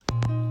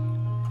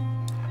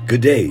Good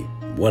day,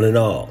 one and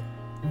all.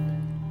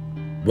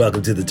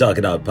 Welcome to the Talk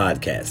It Out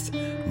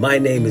podcast. My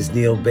name is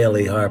Neil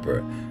Bailey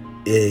Harper.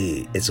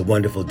 It's a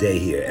wonderful day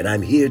here, and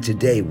I'm here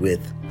today with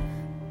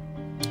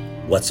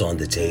What's on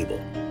the Table.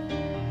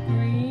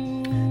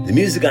 The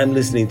music I'm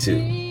listening to,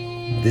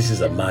 this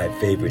is my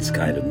favorites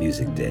kind of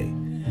music day,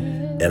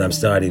 and I'm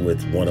starting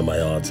with one of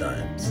my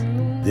all-times.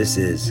 This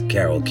is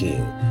Carole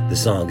King. The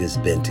song is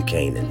Been to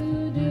Canaan.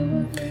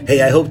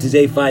 Hey, I hope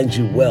today finds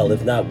you well.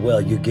 If not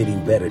well, you're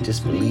getting better.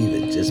 Just believe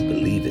it. Just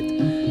believe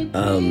it.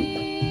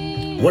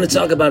 I want to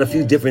talk about a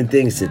few different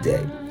things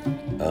today.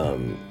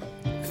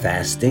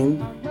 Fasting,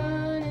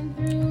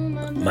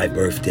 my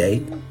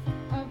birthday,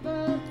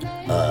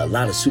 a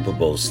lot of Super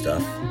Bowl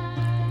stuff,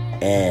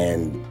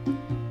 and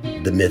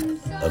the myth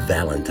of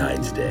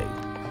Valentine's Day.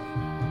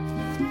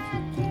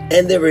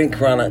 And they're in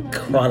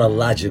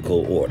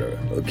chronological order,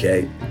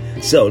 okay?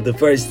 So the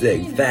first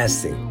thing,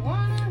 fasting.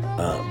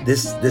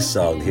 This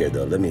song here,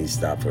 though, let me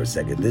stop for a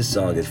second. This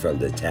song is from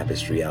the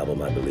Tapestry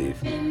album, I believe.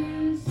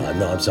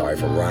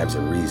 From Rhymes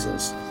and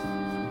Reasons.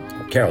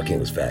 Carole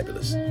King was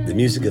fabulous. The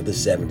music of the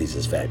 70s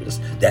is fabulous.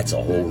 That's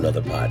a whole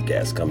nother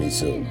podcast coming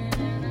soon.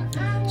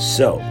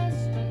 So,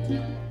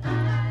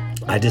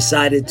 I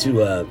decided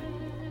to,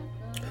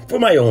 for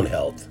my own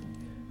health,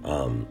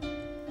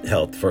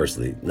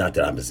 firstly, not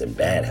that I'm just in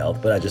bad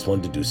health, but I just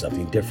wanted to do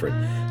something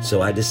different.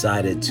 So I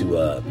decided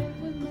to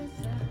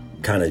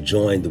kind of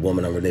join the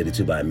woman I'm related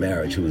to by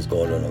marriage, who was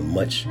going on a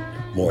much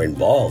more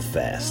involved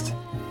fast,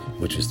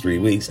 which was 3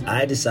 weeks.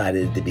 I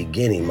decided at the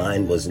beginning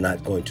mine was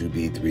not going to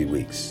be 3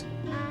 weeks.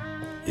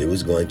 It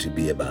was going to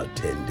be about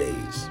 10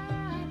 days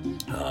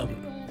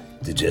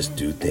to just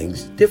do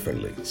things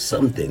differently,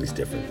 some things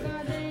differently.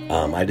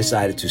 I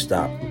decided to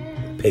stop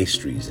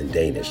pastries and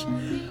Danish.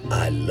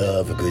 I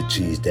love a good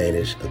cheese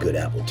Danish, a good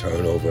apple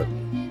turnover,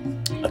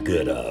 a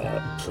good,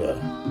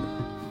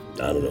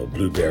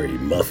 blueberry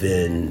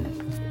muffin,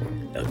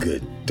 a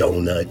good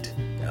donut.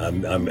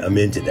 I'm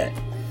into that.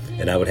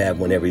 And I would have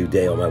one every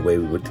day on my way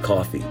with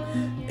coffee.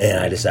 And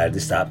I decided to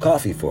stop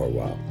coffee for a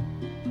while.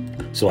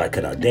 So I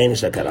cut out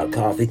Danish, I cut out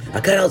coffee, I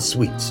cut out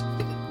sweets.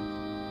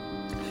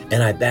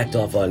 And I backed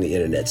off on the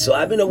internet. So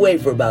I've been away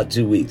for about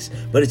 2 weeks.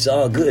 But it's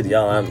all good,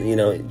 y'all. I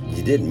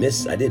didn't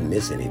miss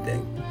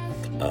anything.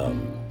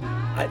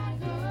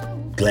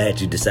 I'm glad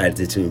you decided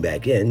to tune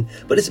back in.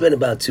 But it's been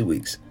about 2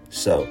 weeks.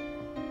 So,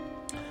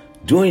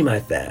 during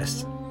my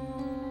fast,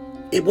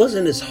 it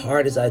wasn't as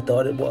hard as I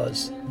thought it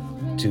was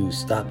to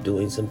stop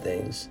doing some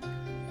things.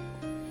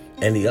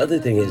 And the other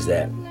thing is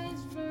that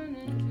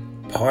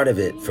part of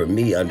it, for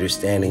me,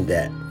 understanding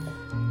that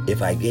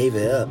if I gave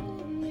it up,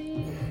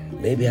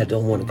 maybe I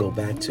don't want to go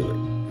back to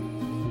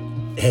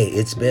it. Hey,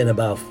 it's been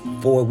about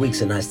 4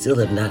 weeks and I still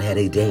have not had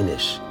a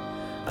Danish.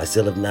 I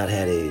still have not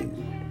had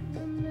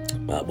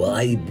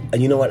I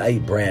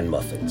eat bran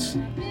muffins.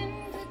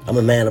 I'm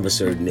a man of a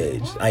certain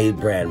age. I eat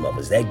bran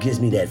muffins. That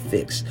gives me that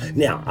fix.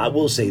 Now, I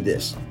will say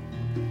this.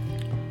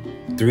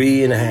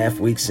 3.5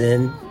 weeks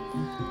in,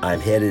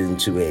 I'm headed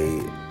into a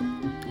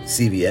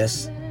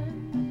CVS.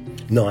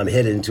 No, I'm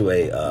headed into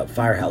a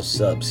Firehouse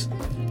Subs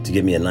to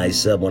get me a nice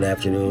sub one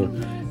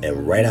afternoon.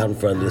 And right out in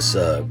front of this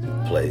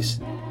place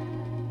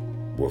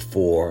were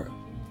 4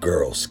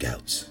 Girl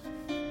Scouts.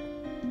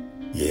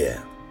 Yeah.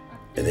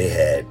 And they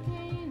had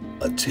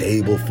a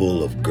table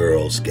full of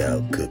Girl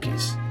Scout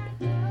cookies.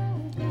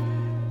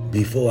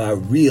 Before I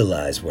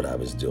realized what I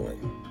was doing,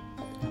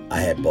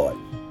 I had bought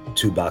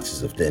 2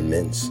 boxes of Thin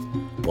Mints,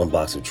 1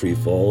 box of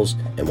Trefoils,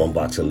 and 1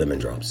 box of Lemon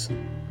Drops.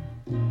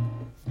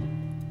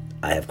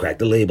 I have cracked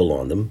the label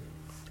on them.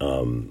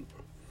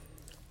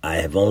 I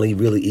have only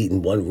really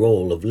eaten 1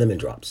 roll of Lemon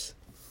Drops.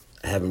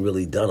 I haven't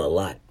really done a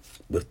lot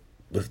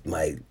with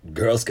my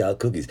Girl Scout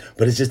cookies.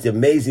 But it's just the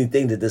amazing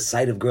thing that the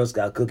sight of Girl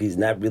Scout cookies,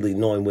 not really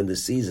knowing when the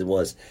season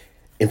was,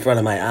 in front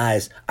of my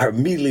eyes, I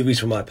immediately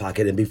reached for my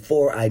pocket, and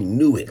before I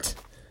knew it,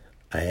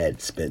 I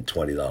had spent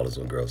 $20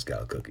 on Girl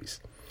Scout cookies.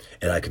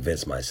 And I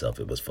convinced myself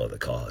it was for the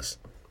cause.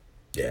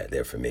 Yeah,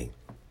 they're for me.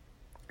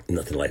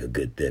 Nothing like a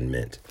good Thin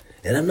Mint.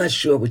 And I'm not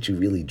sure what you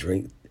really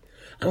drink.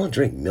 I don't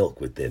drink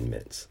milk with Thin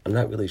Mints. I'm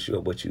not really sure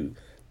what you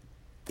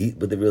eat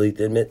with the really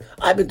Thin Mint.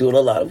 I've been doing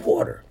a lot of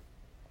water.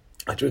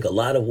 I drink a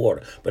lot of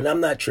water. But I'm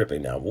not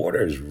tripping now.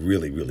 Water is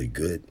really, really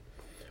good.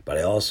 But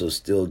I also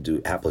still do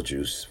apple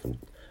juice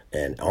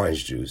and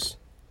orange juice.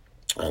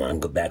 I'm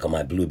back on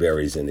my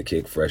blueberries in the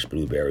Kick Fresh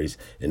blueberries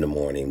in the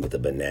morning with a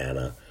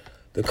banana.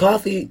 The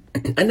coffee,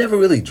 I never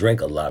really drank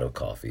a lot of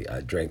coffee.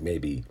 I drank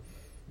maybe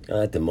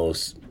at the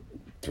most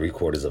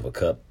 3/4 of a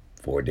cup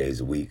 4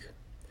 days a week.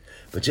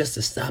 But just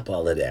to stop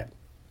all of that,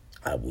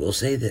 I will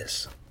say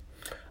this.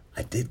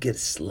 I did get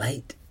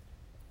slight,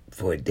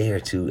 for a day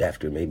or two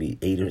after maybe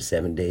 8 or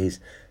 7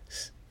 days,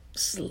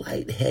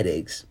 slight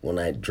headaches when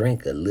I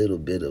drank a little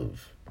bit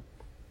of,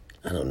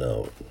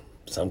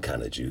 some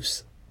kind of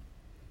juice.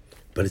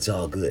 But it's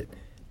all good.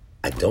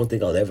 I don't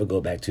think I'll ever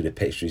go back to the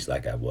pastries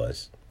like I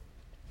was.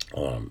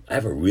 I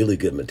have a really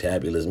good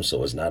metabolism,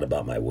 so it's not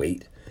about my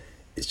weight.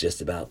 It's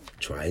just about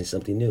trying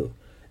something new.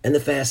 And the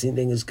fasting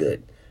thing is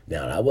good.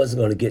 Now, I wasn't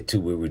going to get to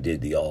where we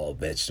did the all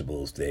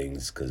vegetables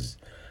things because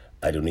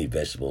I don't eat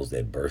vegetables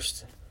that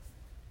burst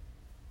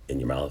in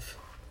your mouth.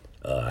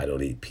 I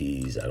don't eat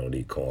peas. I don't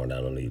eat corn.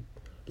 I don't eat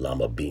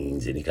lima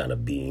beans, any kind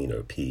of bean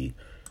or pea.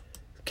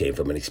 Came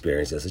from an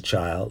experience as a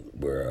child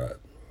where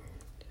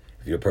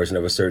if you're a person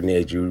of a certain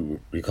age, you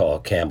recall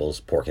Campbell's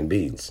pork and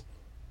beans.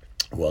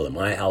 Well, in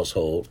my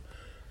household,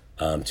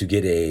 to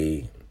get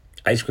a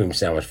ice cream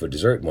sandwich for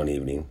dessert one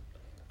evening,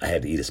 I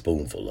had to eat a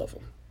spoonful of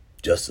them,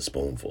 just a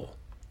spoonful.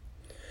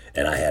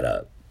 And I had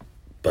a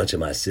bunch of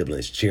my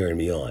siblings cheering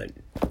me on,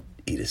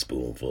 eat a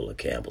spoonful of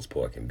Campbell's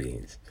pork and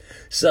beans.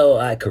 So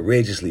I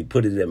courageously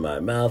put it in my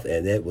mouth,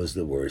 and it was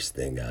the worst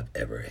thing I've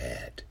ever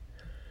had.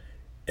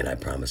 And I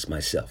promised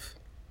myself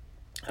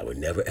I would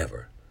never,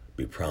 ever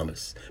be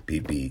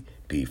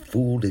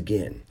fooled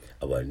again.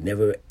 I would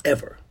never,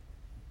 ever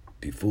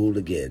be fooled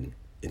again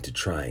into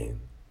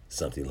trying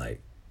something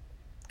like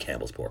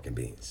Campbell's pork and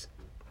beans.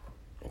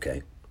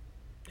 Okay?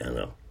 I don't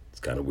know. It's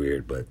kind of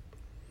weird, but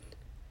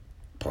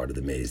part of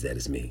the maze, that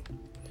is me.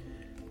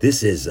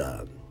 This is,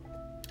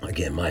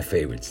 again, my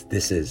favorites.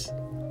 This is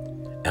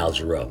Al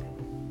Jarreau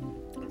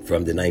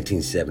from the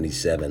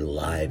 1977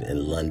 Live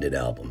in London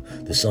album.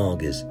 The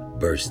song is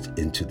Burst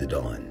Into the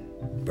Dawn.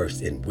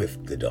 Burst in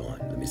with the dawn.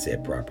 Let me say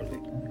it properly.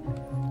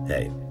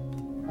 Hey,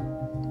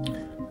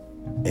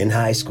 in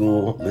high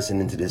school,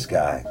 listening to this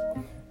guy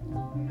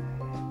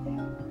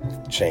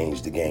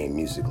changed the game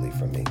musically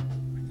for me.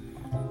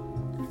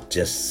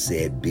 Just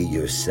said, be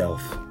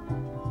yourself.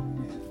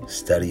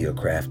 Study your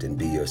craft and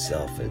be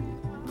yourself, and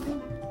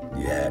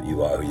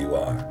you are who you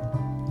are.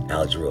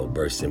 Al Jarreau,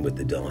 Burst In With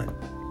the Dawn.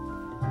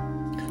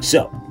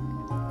 So,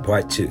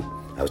 part 2.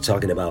 I was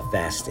talking about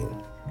fasting.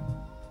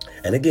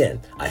 And again,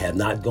 I have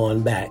not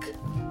gone back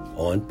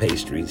on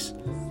pastries.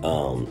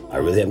 I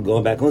really haven't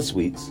gone back on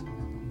sweets.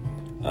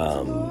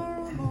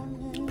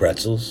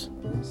 Pretzels.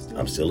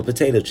 I'm still a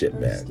potato chip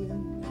man.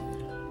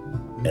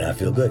 And I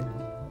feel good.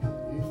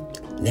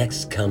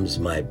 Next comes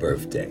my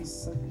birthday.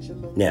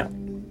 Now,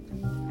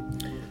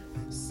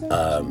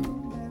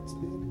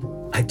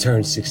 I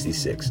turned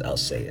 66. I'll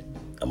say it.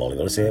 I'm only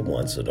going to say it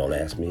once, so don't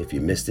ask me if you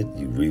missed it.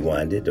 You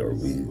rewind it, or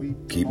we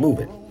keep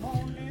moving.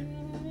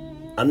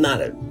 I'm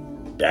not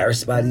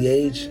embarrassed by the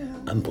age.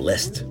 I'm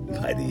blessed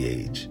by the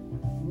age.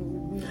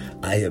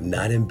 I am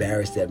not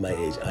embarrassed at my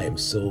age. I am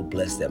so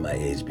blessed at my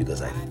age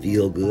because I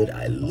feel good.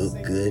 I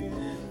look good.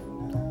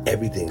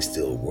 Everything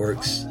still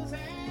works.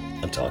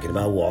 I'm talking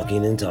about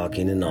walking and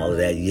talking and all of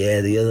that.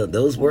 Yeah,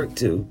 those work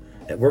too.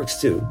 That works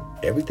too.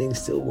 Everything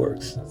still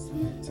works.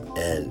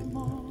 And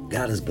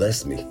God has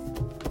blessed me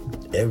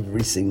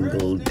every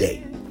single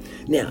day.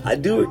 Now, I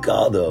do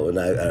recall though, and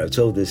I've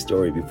told this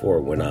story before,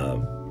 when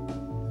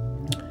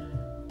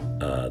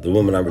the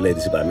woman I'm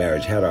related to by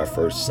marriage had our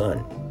first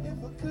son,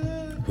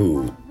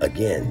 who,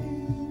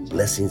 again,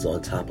 blessings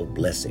on top of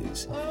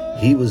blessings.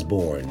 He was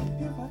born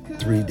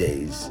 3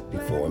 days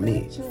before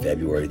me,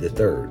 February the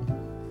 3rd.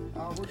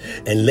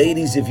 And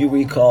ladies, if you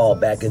recall,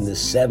 back in the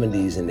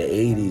 70s and the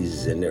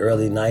 80s and the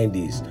early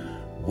 90s,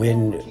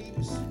 when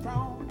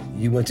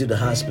you went to the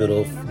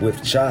hospital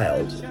with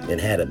child and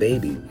had a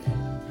baby,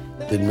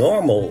 the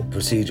normal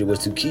procedure was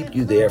to keep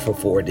you there for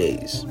 4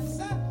 days.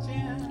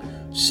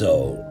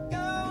 So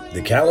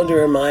the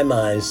calendar in my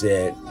mind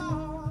said,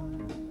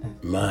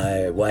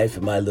 my wife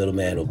and my little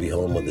man will be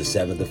home on the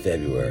 7th of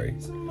February.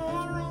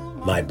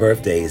 My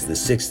birthday is the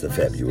 6th of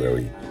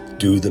February.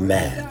 Do the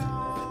math.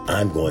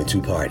 I'm going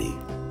to party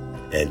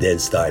and then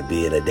start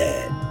being a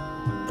dad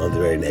on the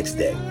very next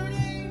day.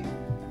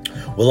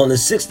 Well, on the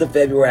 6th of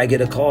February, I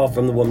get a call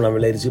from the woman I'm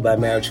related to by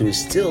marriage who is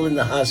still in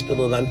the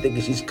hospital, and I'm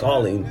thinking she's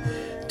calling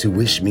to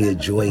wish me a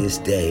joyous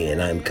day,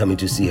 and I'm coming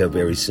to see her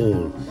very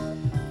soon.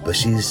 But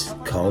she's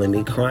calling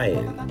me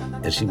crying,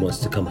 and she wants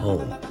to come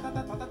home.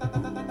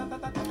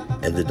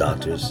 And the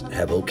doctors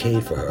have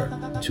okayed for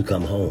her to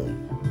come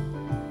home.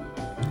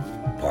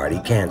 Party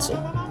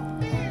canceled.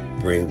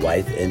 Bring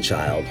wife and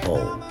child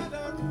home.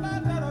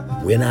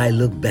 When I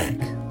look back,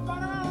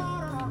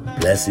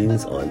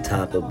 blessings on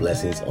top of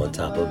blessings on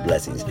top of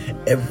blessings.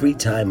 Every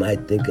time I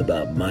think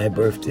about my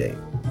birthday,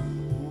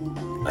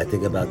 I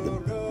think about the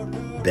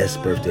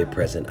best birthday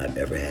present I've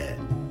ever had.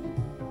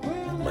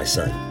 My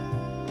son,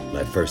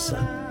 my first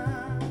son.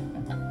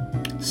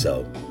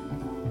 So,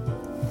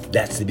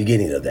 that's the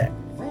beginning of that.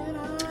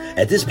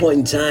 At this point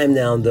in time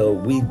now, though,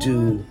 we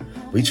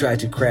try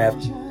to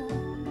craft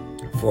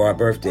for our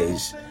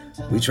birthdays.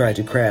 We try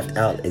to craft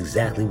out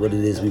exactly what it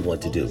is we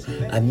want to do.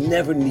 I've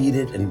never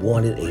needed and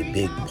wanted a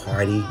big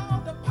party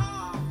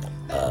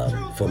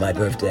for my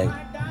birthday.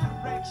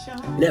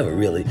 Never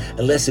really,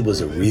 unless it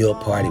was a real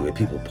party with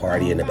people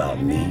partying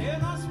about me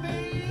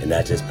and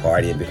not just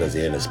partying because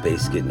they're in a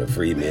space getting a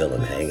free meal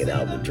and hanging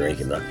out and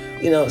drinking.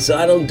 So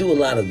I don't do a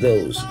lot of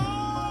those.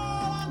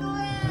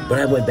 But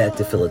I went back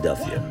to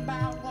Philadelphia.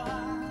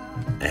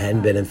 I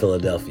hadn't been in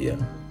Philadelphia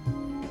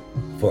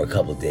for a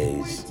couple of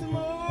days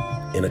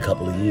in a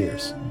couple of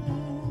years.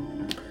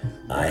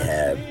 I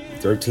have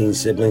 13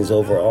 siblings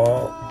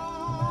overall.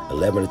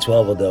 11 to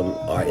 12 of them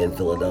are in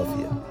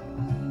Philadelphia.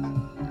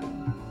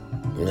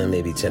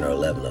 maybe 10 or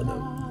 11 of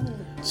them.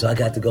 So I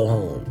got to go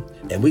home.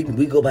 And we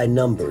go by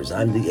numbers.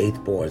 I'm the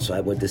 8th born, so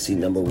I went to see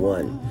number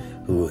 1,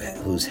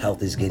 whose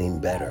health is getting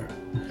better.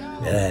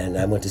 And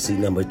I went to see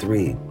number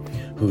 3,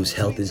 whose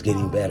health is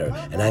getting better.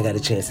 And I got a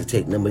chance to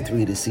take number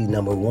 3 to see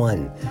number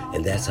 1.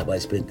 And that's how I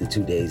spent the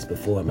 2 days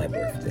before my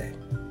birthday.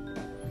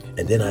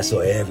 And then I saw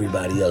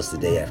everybody else the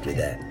day after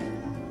that.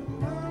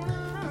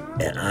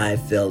 And I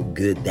felt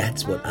good.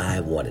 That's what I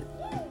wanted.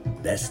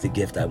 That's the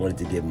gift I wanted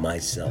to give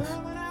myself,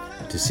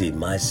 to see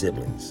my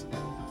siblings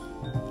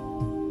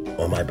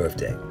on my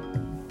birthday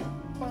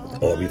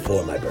or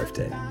before my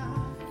birthday.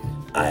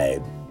 I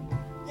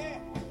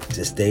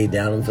just stayed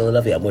down in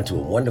Philadelphia. I went to a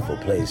wonderful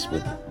place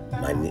with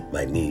my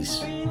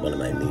niece, one of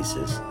my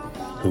nieces,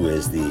 who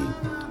is the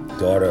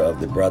daughter of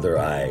the brother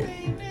I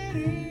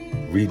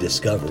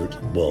rediscovered.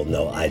 Well,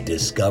 no, I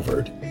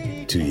discovered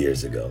 2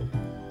 years ago.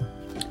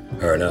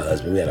 Her and her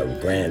husband, we had a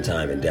grand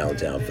time in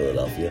downtown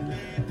Philadelphia.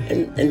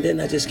 And then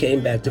I just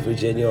came back to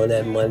Virginia on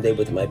that Monday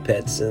with my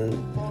pets and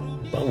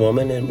my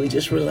woman, and we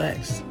just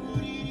relaxed.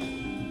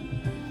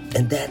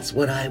 And that's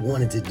what I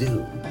wanted to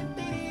do.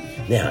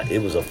 Now,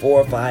 it was a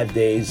 4 or 5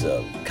 days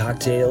of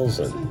cocktails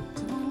and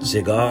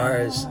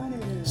cigars,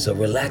 so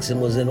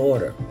relaxing was in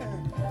order.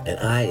 And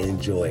I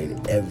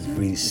enjoyed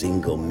every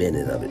single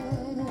minute of it.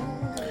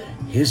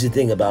 Here's the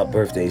thing about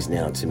birthdays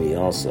now to me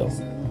also.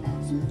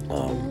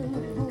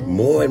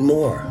 More and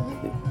more,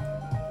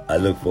 I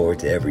look forward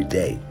to every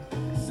day.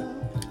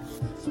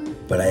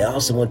 But I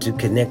also want to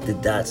connect the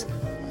dots.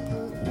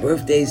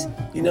 Birthdays,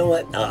 you know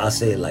what? I'll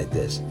say it like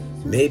this.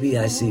 Maybe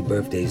I see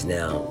birthdays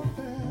now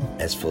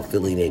as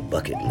fulfilling a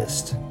bucket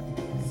list.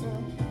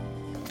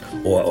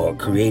 Or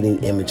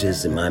creating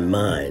images in my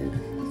mind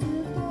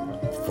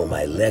for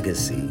my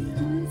legacy,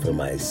 for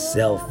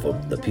myself, for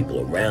the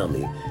people around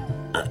me.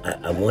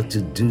 I want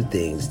to do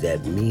things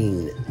that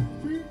mean,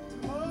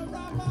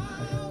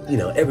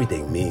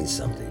 everything means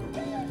something.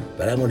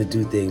 But I want to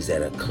do things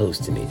that are close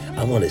to me.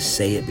 I want to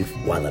say it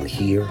while I'm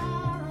here.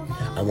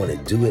 I want to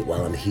do it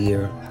while I'm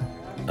here.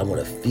 I want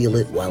to feel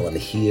it while I'm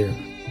here.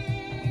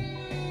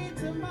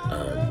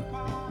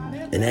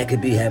 And that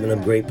could be having a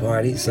great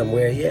party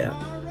somewhere. Yeah,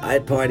 I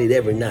partied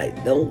every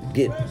night. Don't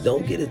get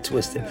it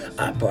twisted.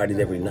 I partied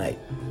every night.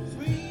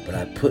 But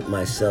I put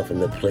myself in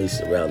the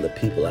place around the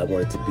people I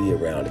wanted to be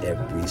around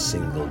every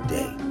single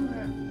day.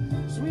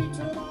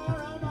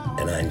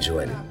 And I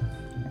enjoyed it.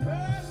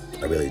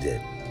 I really did.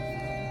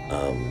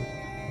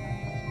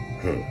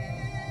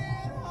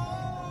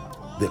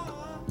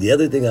 The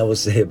other thing I will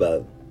say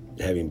about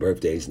having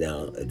birthdays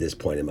now at this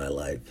point in my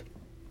life,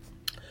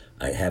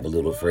 I have a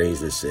little phrase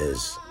that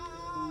says,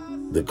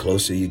 the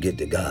closer you get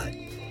to God,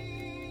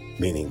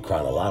 meaning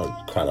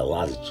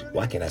chronologically.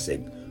 Why can't I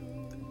say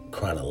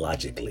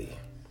chronologically?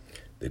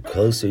 The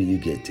closer you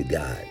get to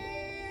God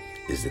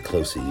is the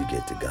closer you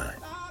get to God.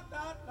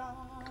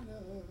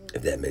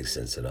 If that makes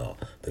sense at all.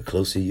 The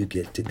closer you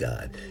get to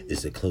God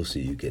is the closer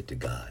you get to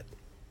God.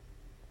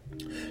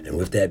 And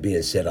with that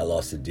being said, I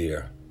lost a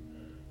dear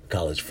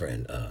college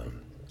friend,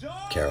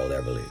 Carol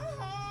Everly,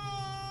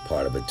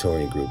 part of a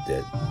touring group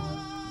that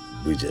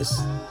we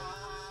just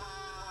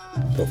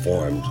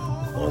performed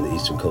on the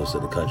eastern coast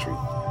of the country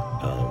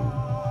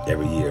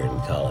every year in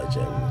college.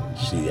 And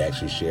she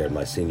actually shared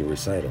my senior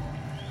recital.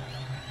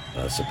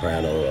 A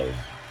soprano of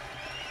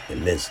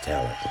immense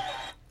talent.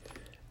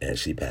 And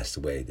she passed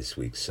away this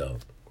week. So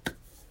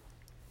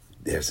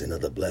there's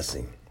another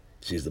blessing.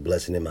 She's the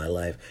blessing in my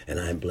life. And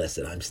I'm blessed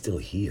that I'm still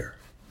here.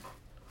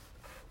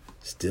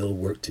 Still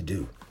work to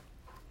do.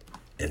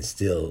 And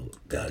still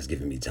God has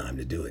given me time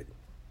to do it.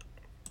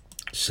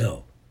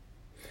 So,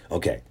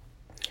 okay.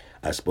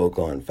 I spoke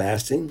on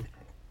fasting.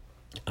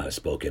 I've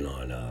spoken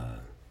on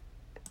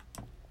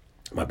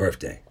my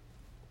birthday.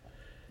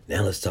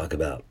 Now let's talk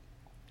about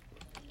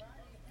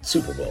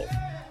Super Bowl.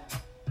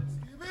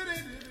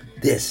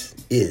 This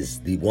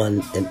is the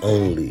one and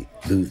only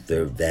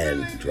Luther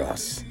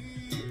Vandross.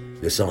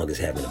 This song is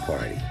having a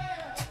party.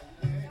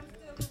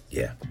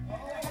 Yeah.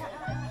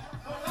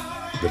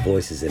 The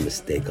voice is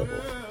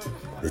unmistakable.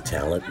 The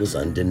talent was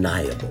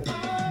undeniable.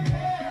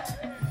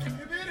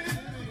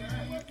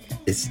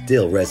 It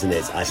still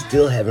resonates. I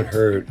still haven't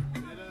heard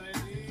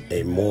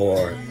a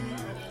more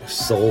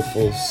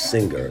soulful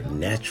singer,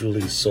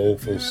 naturally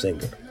soulful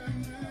singer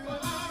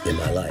in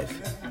my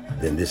life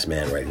than this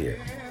man right here.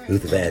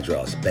 Luther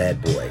Vandross,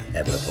 Bad Boy,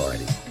 having a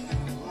party.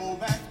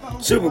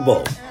 Super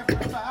Bowl.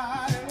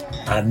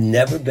 I've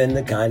never been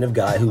the kind of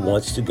guy who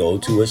wants to go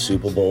to a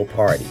Super Bowl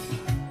party.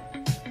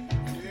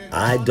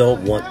 I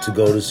don't want to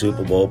go to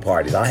Super Bowl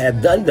parties. I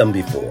have done them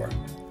before.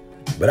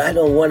 But I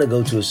don't want to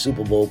go to a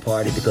Super Bowl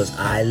party because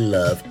I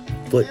love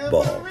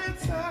football.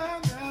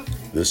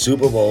 The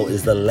Super Bowl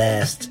is the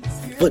last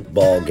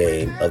football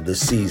game of the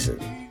season.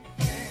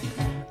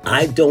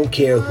 I don't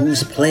care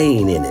who's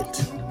playing in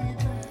it.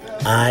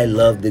 I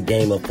love the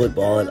game of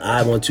football and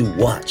I want to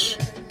watch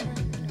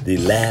the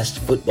last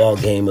football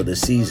game of the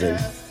season,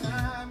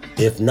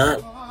 if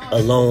not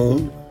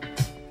alone,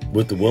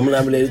 with the woman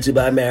I'm related to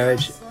by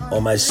marriage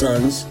or my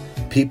sons,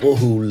 people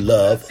who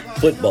love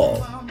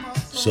football.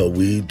 so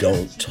we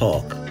don't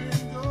talk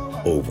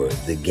over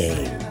the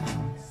game.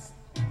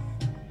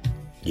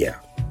 Yeah.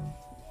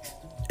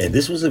 And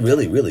this was a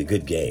really, really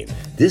good game.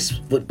 This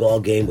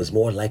football game was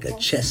more like a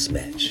chess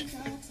match.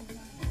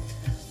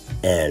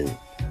 And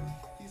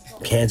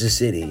Kansas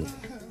City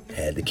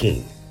had the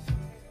king.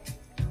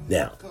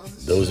 Now,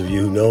 those of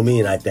you who know me,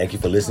 and I thank you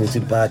for listening to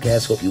the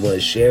podcast, hope you want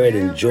to share it,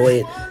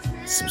 enjoy it,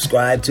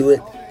 subscribe to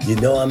it. You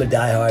know I'm a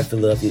diehard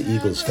Philadelphia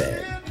Eagles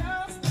fan.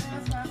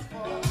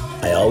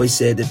 I always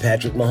said that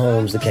Patrick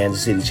Mahomes, the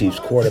Kansas City Chiefs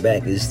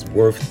quarterback, is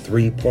worth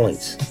 3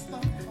 points.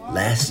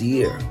 Last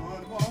year,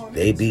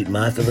 they beat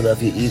my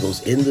Philadelphia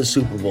Eagles in the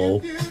Super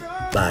Bowl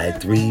by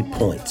 3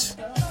 points.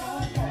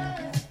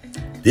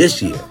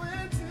 This year,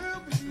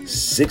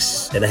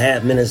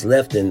 6.5 minutes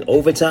left in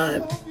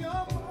overtime,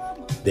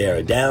 they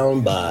are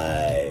down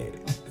by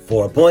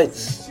 4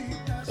 points,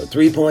 or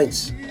 3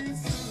 points,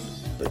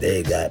 but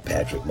they got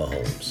Patrick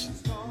Mahomes.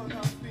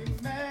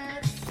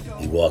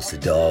 He walks the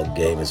dog,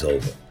 game is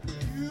over.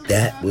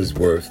 That was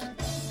worth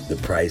the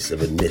price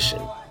of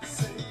admission.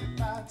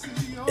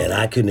 And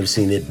I couldn't have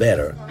seen it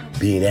better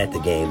being at the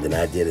game than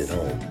I did at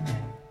home.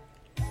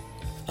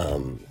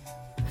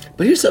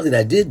 But here's something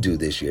I did do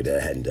this year that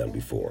I hadn't done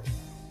before.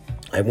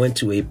 I went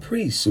to a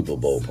pre-Super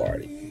Bowl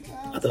party.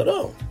 I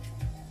thought,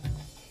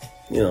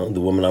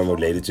 the woman I'm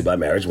related to by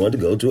marriage wanted to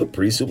go to a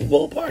pre-Super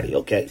Bowl party.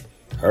 Okay,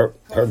 her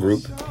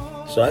group.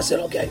 So I said,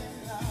 okay.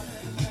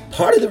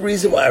 Part of the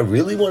reason why I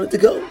really wanted to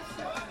go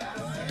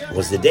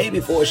was the day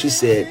before she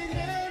said,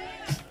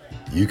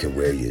 you can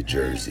wear your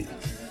jersey.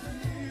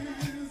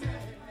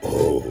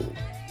 Oh,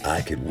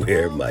 I could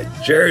wear my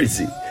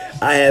jersey.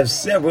 I have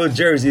several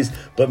jerseys,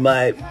 and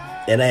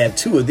I have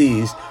 2 of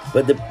these,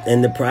 but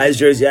the prize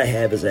jersey I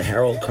have is a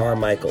Harold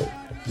Carmichael,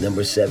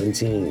 number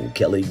 17,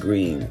 Kelly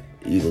Green,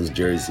 Eagles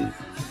jersey.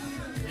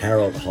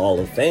 Harold Hall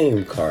of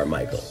Fame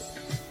Carmichael,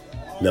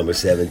 number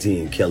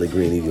 17, Kelly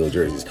Green, Eagles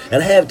jerseys.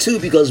 And I have 2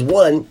 because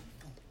one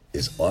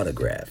is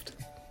autographed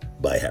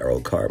by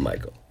Harold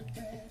Carmichael,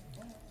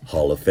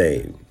 Hall of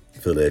Fame,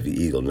 Philadelphia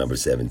Eagle, number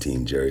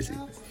 17 jersey.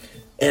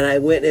 And I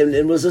went, and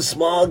it was a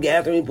small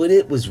gathering, but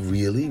it was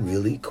really,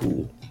 really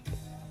cool.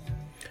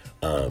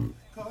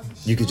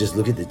 You could just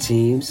look at the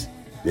teams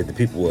that the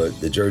people wore,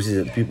 the jerseys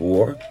that the people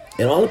wore,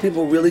 and all the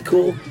people were really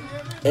cool.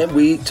 And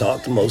we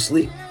talked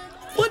mostly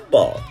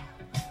football.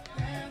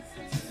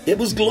 It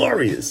was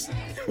glorious.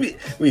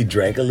 We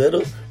drank a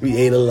little, we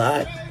ate a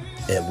lot,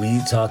 and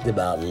we talked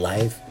about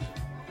life.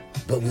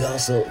 But we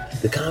also,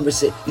 the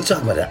conversation, you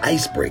talk about an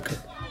icebreaker.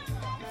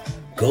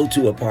 Go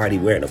to a party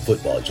wearing a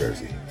football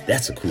jersey.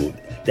 That's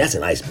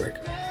an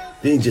icebreaker.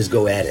 Then you just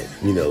go at it,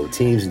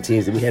 teams and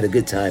teams, and we had a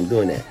good time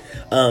doing that.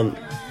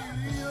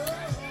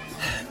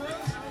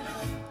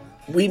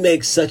 We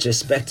make such a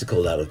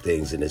spectacle out of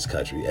things in this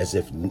country as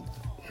if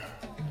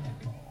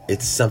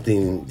it's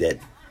something that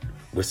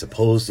we're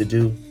supposed to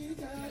do.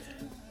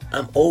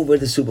 I'm over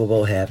the Super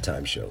Bowl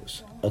halftime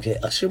shows. Okay,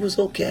 Usher was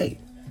okay.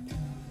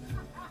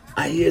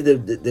 I hear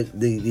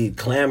the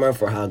clamor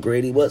for how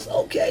great he was.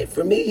 Okay,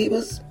 for me, he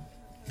was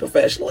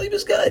professional. He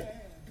was good.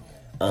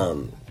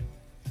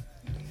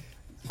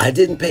 I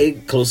didn't pay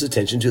close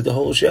attention to the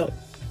whole show.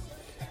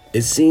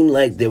 It seemed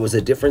like there was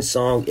a different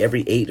song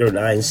every 8 or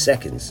 9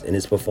 seconds in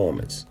his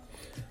performance.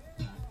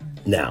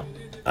 Now,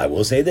 I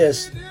will say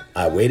this.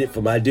 I waited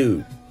for my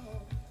dude.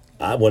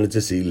 I wanted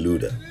to see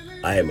Luda.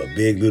 I am a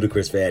big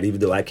Ludacris fan, even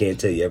though I can't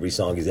tell you every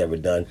song he's ever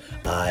done.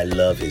 I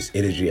love his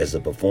energy as a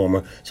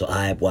performer. So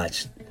I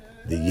watched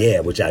the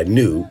Yeah, which I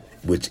knew,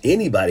 which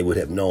anybody would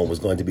have known was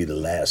going to be the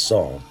last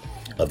song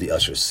of the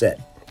Usher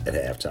set at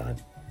halftime.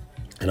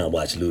 And I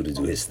watched Luda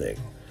do his thing.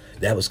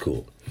 That was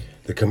cool.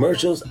 The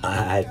commercials,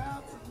 I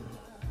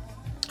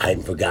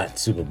hadn't forgot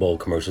Super Bowl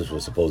commercials were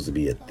supposed to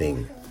be a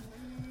thing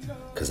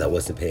because I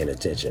wasn't paying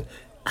attention.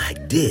 I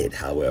did,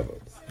 however,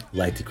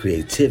 like the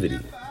creativity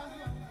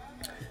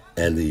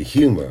and the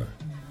humor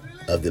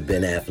of the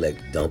Ben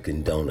Affleck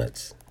Dunkin'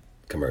 Donuts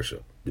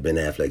commercial, the Ben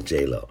Affleck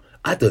J-Lo.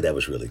 I thought that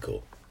was really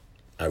cool.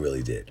 I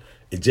really did.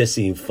 It just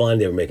seemed fun.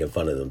 They were making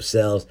fun of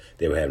themselves.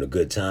 They were having a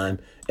good time,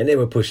 and they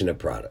were pushing a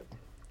product.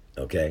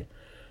 Okay?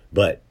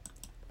 But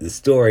the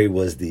story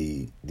was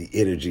the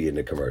energy in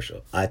the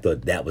commercial. I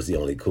thought that was the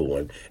only cool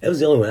one. It was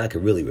the only one I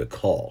could really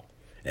recall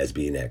as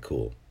being that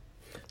cool.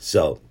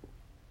 So,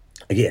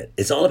 again,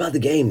 it's all about the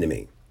game to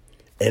me.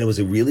 And it was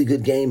a really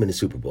good game in the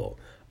Super Bowl.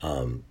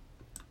 The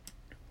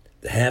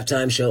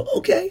halftime show,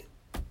 okay.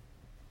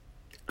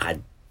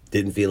 I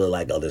didn't feel it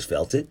like others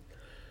felt it.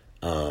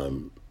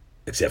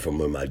 Except for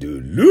when my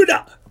dude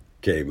Luda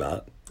came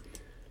out.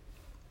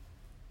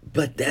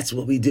 But that's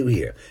what we do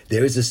here.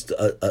 There is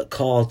a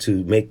call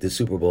to make the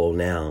Super Bowl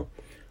now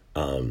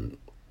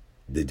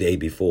the day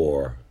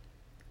before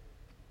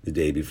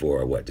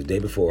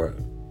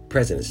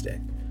President's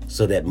Day,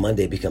 so that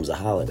Monday becomes a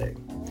holiday.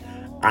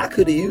 I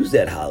could have used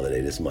that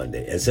holiday this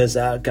Monday, and since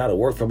I kind of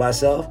worked for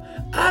myself,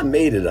 I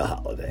made it a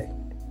holiday.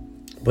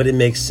 But it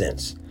makes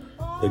sense.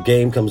 The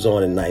game comes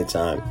on at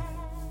nighttime.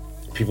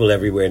 People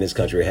everywhere in this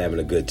country are having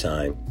a good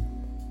time.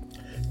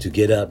 to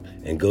get up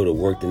and go to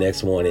work the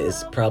next morning,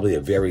 it's probably a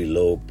very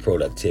low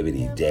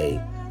productivity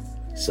day.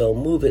 So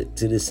move it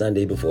to the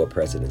Sunday before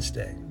President's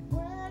Day.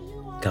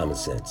 Common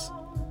sense.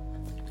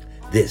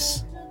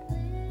 This,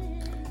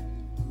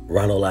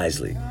 Ronald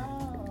Isley,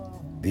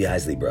 the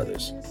Isley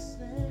Brothers.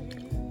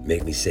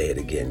 Make me say it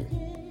again.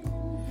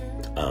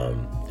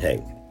 Hey,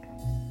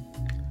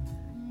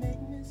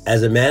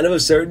 as a man of a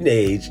certain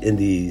age in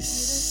the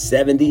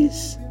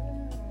 70s,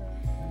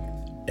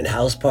 and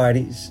house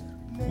parties,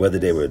 whether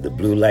they were the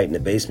blue light in the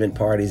basement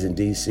parties in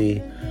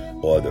D.C.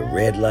 or the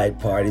red light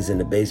parties in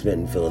the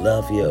basement in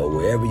Philadelphia or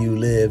wherever you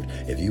lived,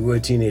 if you were a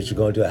teenager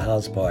going to a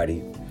house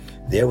party,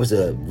 there was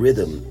a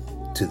rhythm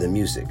to the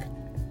music.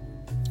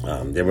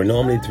 There were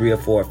normally 3 or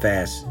 4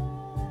 fast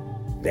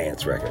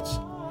dance records.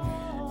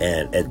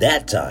 And at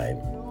that time,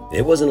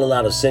 there wasn't a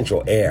lot of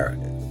central air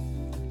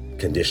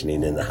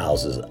conditioning in the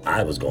houses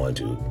I was going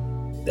to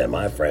that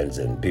my friends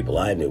and people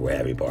I knew were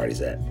having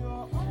parties at.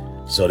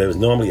 So there was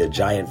normally a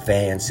giant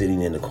fan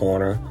sitting in the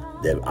corner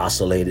that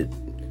oscillated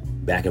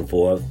back and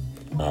forth.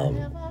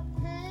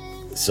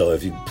 So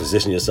if you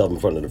position yourself in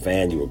front of the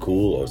fan, you were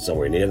cool, or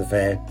somewhere near the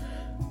fan.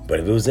 But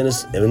if it was in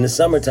the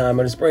summertime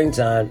or the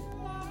springtime,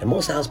 and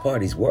most house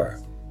parties were,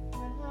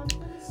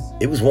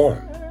 it was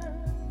warm.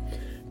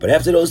 But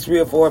after those 3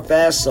 or 4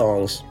 fast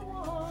songs,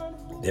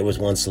 there was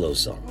one slow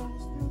song.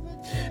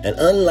 And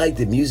unlike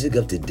the music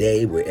of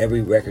today, where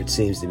every record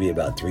seems to be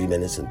about 3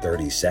 minutes and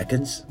 30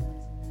 seconds,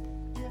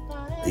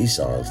 these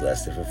songs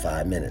lasted for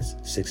 5 minutes,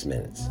 6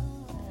 minutes.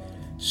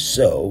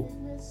 So,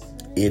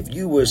 if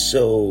you were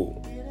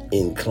so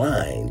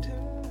inclined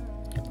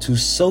to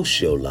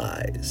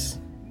socialize,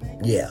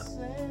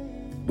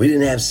 we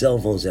didn't have cell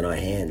phones in our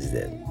hands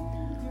then.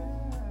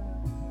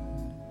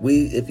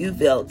 If you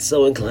felt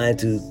so inclined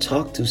to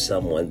talk to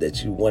someone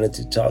that you wanted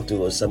to talk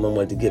to, or someone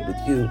wanted to get with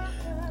you,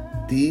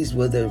 these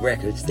were the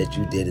records that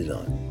you did it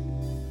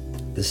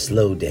on. The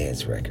slow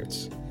dance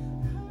records.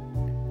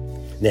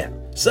 Now,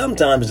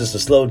 sometimes just a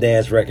slow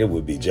dance record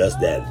would be just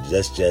that,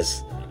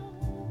 just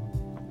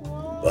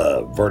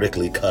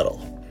vertically cuddle.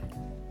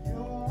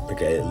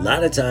 Okay, a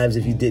lot of times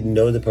if you didn't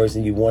know the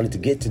person you wanted to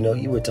get to know,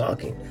 you were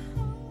talking.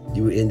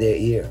 You were in their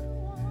ear.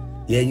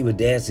 Yeah, you were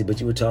dancing, but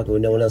you were talking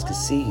when no one else could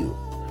see you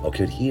or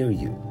could hear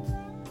you.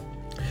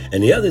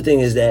 And the other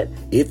thing is that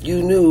if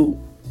you knew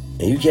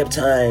and you kept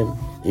time,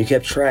 and you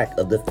kept track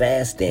of the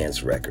fast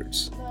dance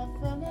records,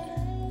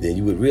 then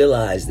you would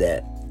realize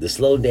that the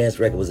slow dance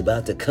record was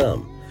about to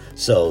come.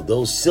 So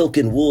those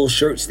silken wool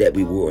shirts that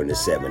we wore in the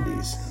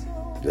 70s,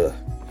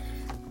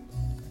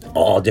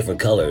 all different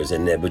colors,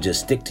 and that would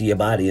just stick to your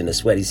body in a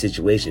sweaty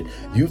situation,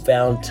 you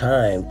found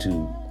time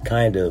to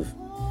kind of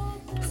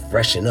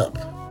freshen up,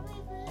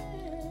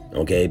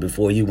 okay,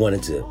 before you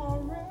wanted to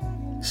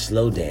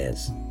slow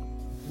dance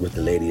with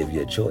the lady of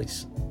your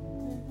choice.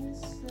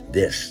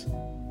 This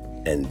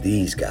and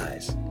these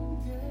guys,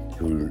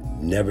 who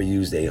never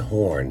used a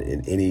horn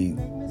in any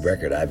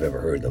record I've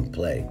ever heard them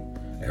play,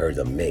 I heard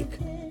them make.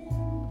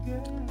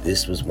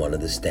 This was one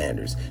of the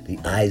standards. The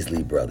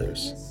Isley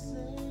Brothers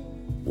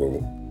were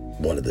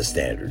one of the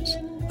standards.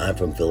 I'm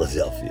from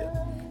Philadelphia.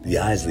 The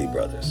Isley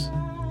Brothers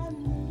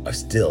are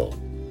still,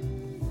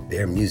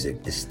 their music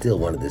is still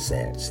one of the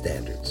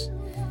standards.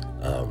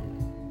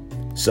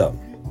 So,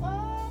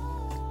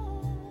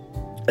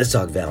 let's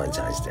talk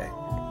Valentine's Day.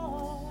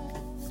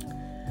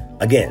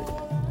 Again,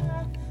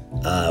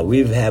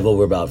 we have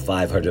over about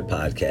 500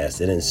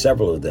 podcasts, and in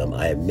several of them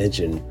I have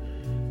mentioned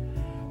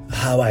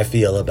how I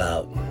feel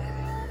about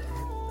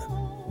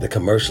the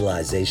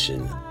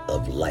commercialization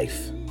of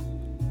life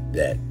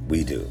that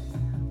we do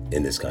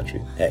in this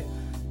country. Hey,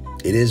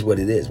 it is what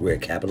it is. We're a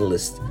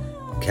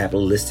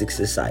capitalistic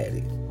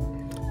society.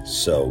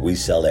 So we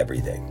sell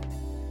everything.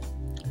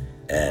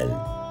 And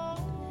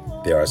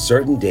there are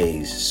certain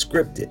days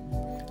scripted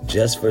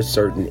just for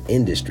certain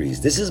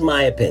industries. This is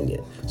my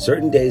opinion.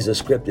 Certain days are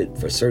scripted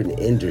for certain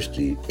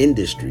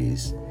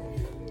industries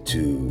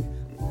to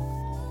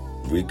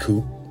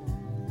recoup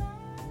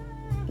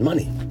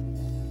money.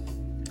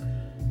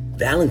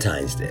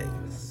 Valentine's Day,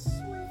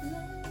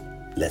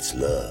 let's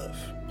love.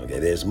 Okay,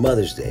 there's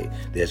Mother's Day,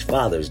 there's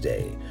Father's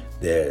Day,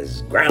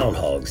 there's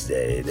Groundhog's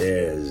Day,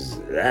 there's,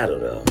 I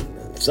don't know,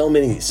 so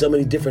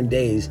many different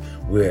days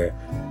where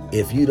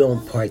if you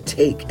don't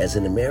partake as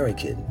an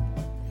American,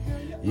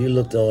 you're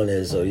looked on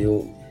as, or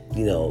you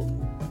know,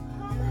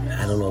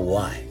 I don't know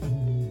why.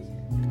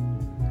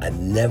 I've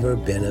never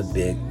been a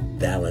big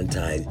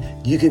Valentine.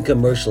 You can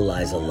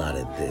commercialize a lot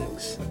of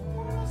things.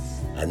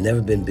 I've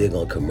never been big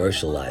on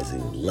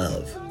commercializing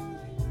love,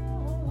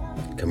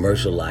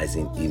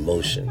 commercializing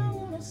emotion,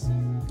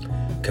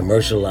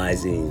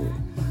 commercializing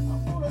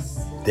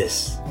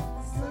this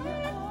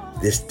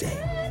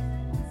day.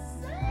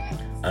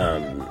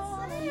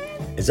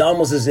 It's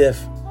almost as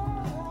if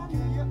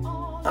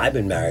I've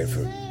been married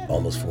for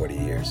almost 40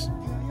 years.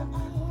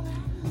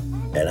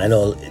 And I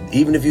know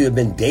even if you have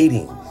been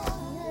dating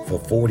for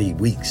 40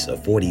 weeks or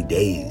 40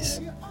 days,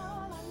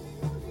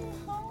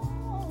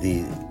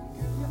 the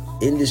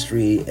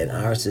industry and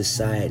our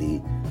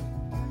society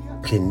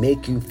can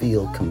make you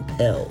feel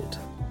compelled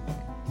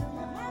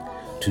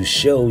to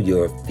show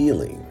your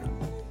feeling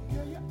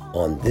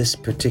on this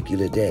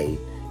particular day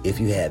if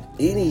you have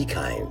any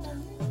kind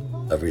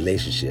of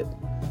relationship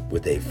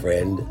with a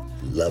friend,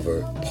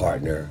 lover,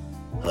 partner,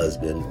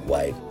 husband,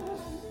 wife,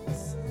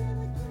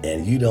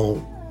 and you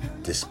don't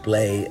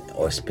display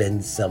or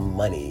spend some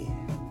money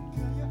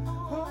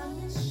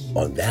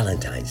on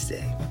Valentine's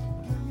Day.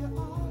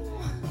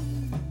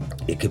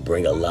 It could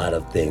bring a lot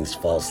of things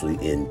falsely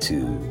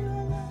into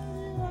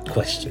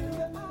question.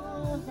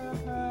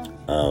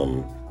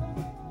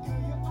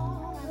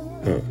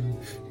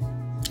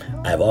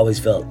 I've always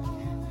felt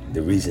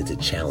the reason to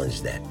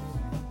challenge that.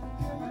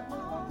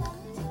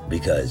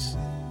 Because,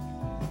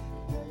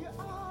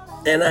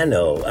 and I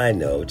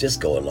know, just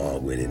go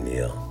along with it,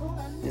 Neil.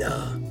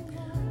 Nah.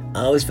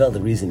 I always felt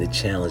the reason to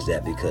challenge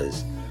that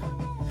because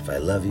if I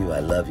love you, I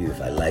love you.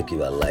 If I like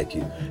you, I like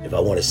you. If I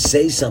want to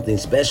say something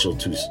special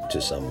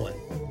to someone,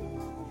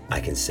 I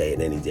can say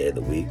it any day of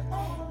the week.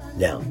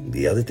 Now,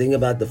 the other thing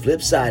about the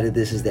flip side of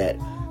this is that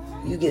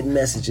you get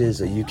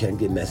messages, or you can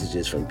get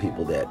messages from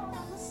people that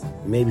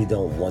maybe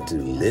don't want to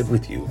live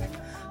with you,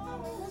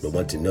 but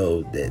want you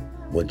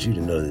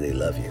to know that they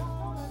love you.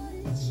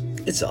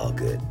 It's all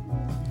good.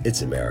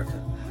 It's America.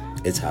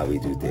 It's how we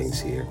do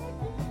things here.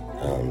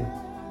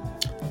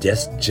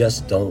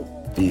 Just don't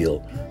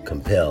feel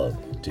compelled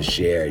to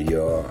share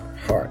your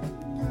heart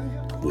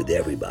with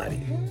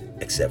everybody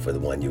except for the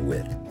one you're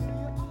with.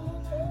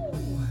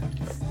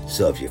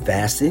 So if you're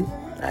fasting,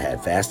 I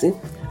had fasting,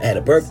 I had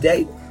a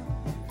birthday,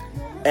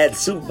 I had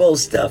Super Bowl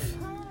stuff,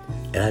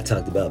 and I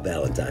talked about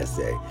Valentine's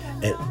Day.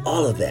 And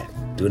all of that,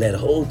 during that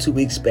whole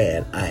 2-week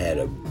span, I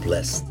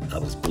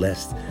was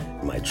blessed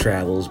in my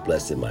travels,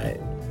 blessed in my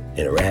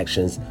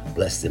interactions,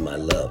 blessed in my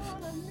love.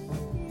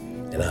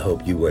 And I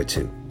hope you were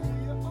too.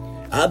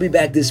 I'll be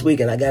back this week,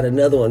 and I got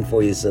another one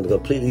for you, so in a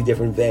completely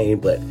different vein,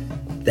 but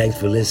thanks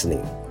for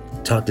listening.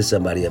 Talk to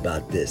somebody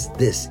about this.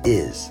 This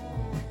is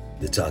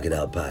the Talk It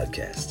Out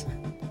Podcast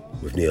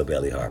with Neil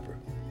Bailey Harper.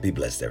 Be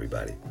blessed,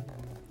 everybody.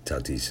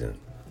 Talk to you soon.